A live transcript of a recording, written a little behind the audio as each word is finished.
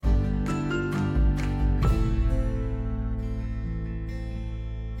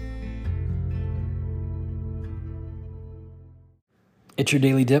It's your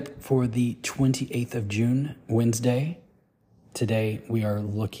daily dip for the 28th of June, Wednesday. Today we are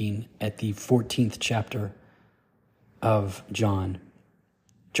looking at the 14th chapter of John.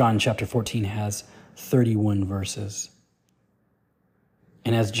 John chapter 14 has 31 verses.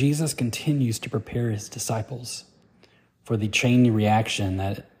 And as Jesus continues to prepare his disciples for the chain reaction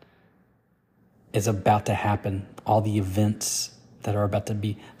that is about to happen, all the events that are about to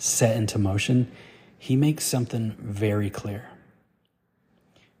be set into motion, he makes something very clear.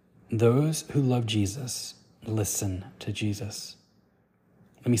 Those who love Jesus, listen to Jesus.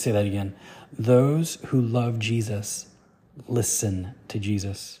 Let me say that again. Those who love Jesus, listen to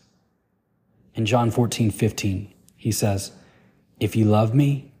Jesus. In John 14:15, he says, "If you love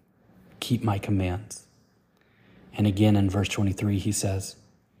me, keep my commands." And again in verse 23, he says,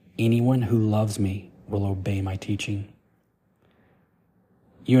 "Anyone who loves me will obey my teaching."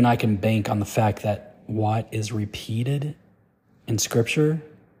 You and I can bank on the fact that what is repeated in Scripture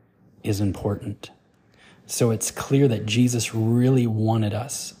is important. So it's clear that Jesus really wanted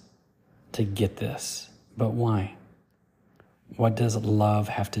us to get this. But why? What does love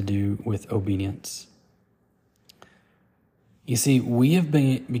have to do with obedience? You see, we have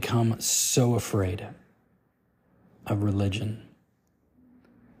become so afraid of religion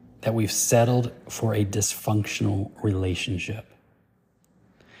that we've settled for a dysfunctional relationship.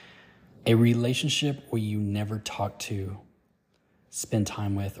 A relationship where you never talk to, spend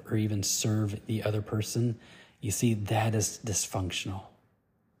time with, or even serve the other person. You see, that is dysfunctional.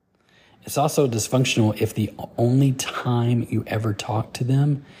 It's also dysfunctional if the only time you ever talk to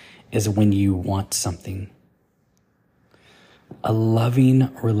them is when you want something. A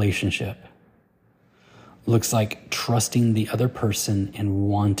loving relationship looks like trusting the other person and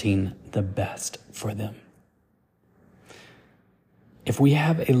wanting the best for them. If we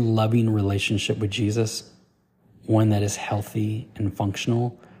have a loving relationship with Jesus, one that is healthy and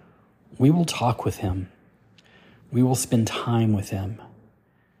functional, we will talk with him. We will spend time with him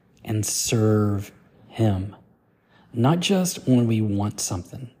and serve him, not just when we want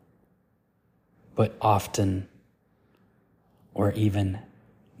something, but often or even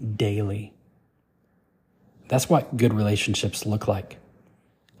daily. That's what good relationships look like.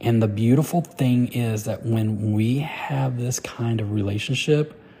 And the beautiful thing is that when we have this kind of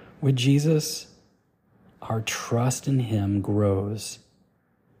relationship with Jesus, our trust in him grows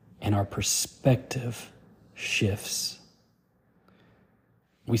and our perspective shifts.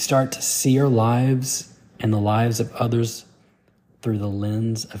 We start to see our lives and the lives of others through the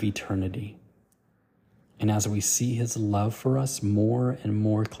lens of eternity. And as we see his love for us more and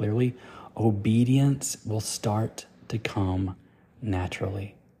more clearly, obedience will start to come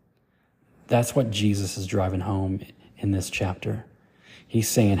naturally. That's what Jesus is driving home in this chapter. He's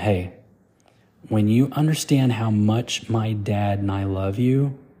saying, hey, when you understand how much my dad and I love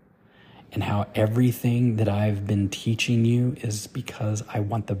you and how everything that I've been teaching you is because I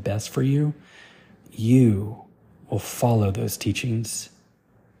want the best for you, you will follow those teachings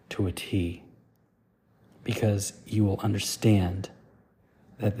to a T because you will understand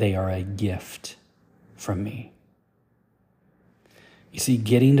that they are a gift from me. You see,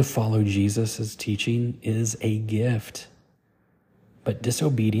 getting to follow Jesus' teaching is a gift, but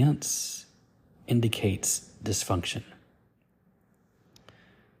disobedience indicates dysfunction.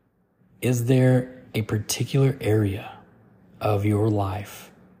 Is there a particular area of your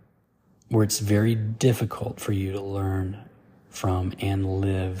life where it's very difficult for you to learn from and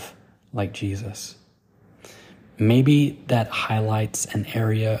live like Jesus? Maybe that highlights an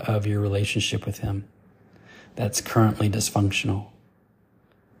area of your relationship with him that's currently dysfunctional.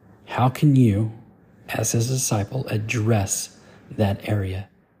 How can you, as his disciple, address that area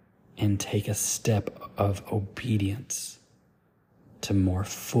and take a step of obedience to more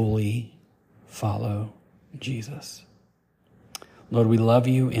fully follow Jesus? Lord, we love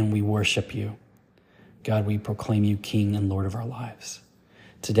you and we worship you. God, we proclaim you King and Lord of our lives.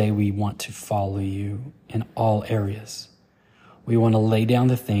 Today we want to follow you in all areas. We want to lay down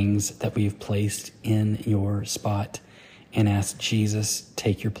the things that we've placed in your spot and ask Jesus,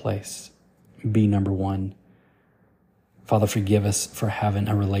 take your place. Be number one. Father, forgive us for having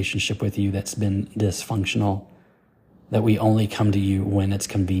a relationship with you that's been dysfunctional, that we only come to you when it's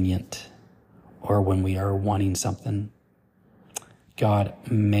convenient or when we are wanting something. God,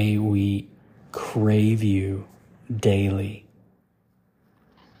 may we crave you daily.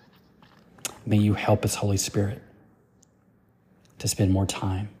 May you help us, Holy Spirit, to spend more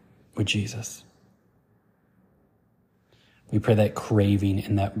time with Jesus. We pray that craving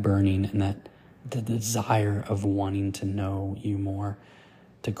and that burning and that the desire of wanting to know you more,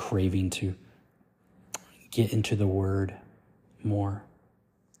 to craving to get into the word more,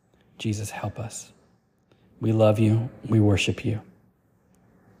 Jesus, help us. We love you. We worship you.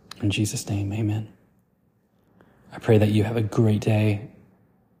 In Jesus' name, amen. I pray that you have a great day.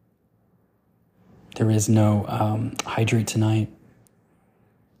 There is no hydrate tonight.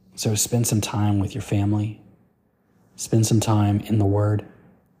 So spend some time with your family. Spend some time in the Word.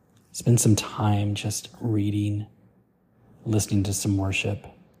 Spend some time just reading, listening to some worship.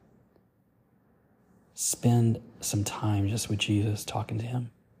 Spend some time just with Jesus, talking to him.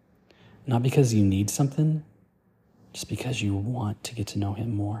 Not because you need something, just because you want to get to know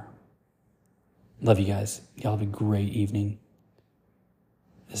him more. Love you guys. Y'all have a great evening.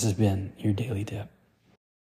 This has been your Daily Dip.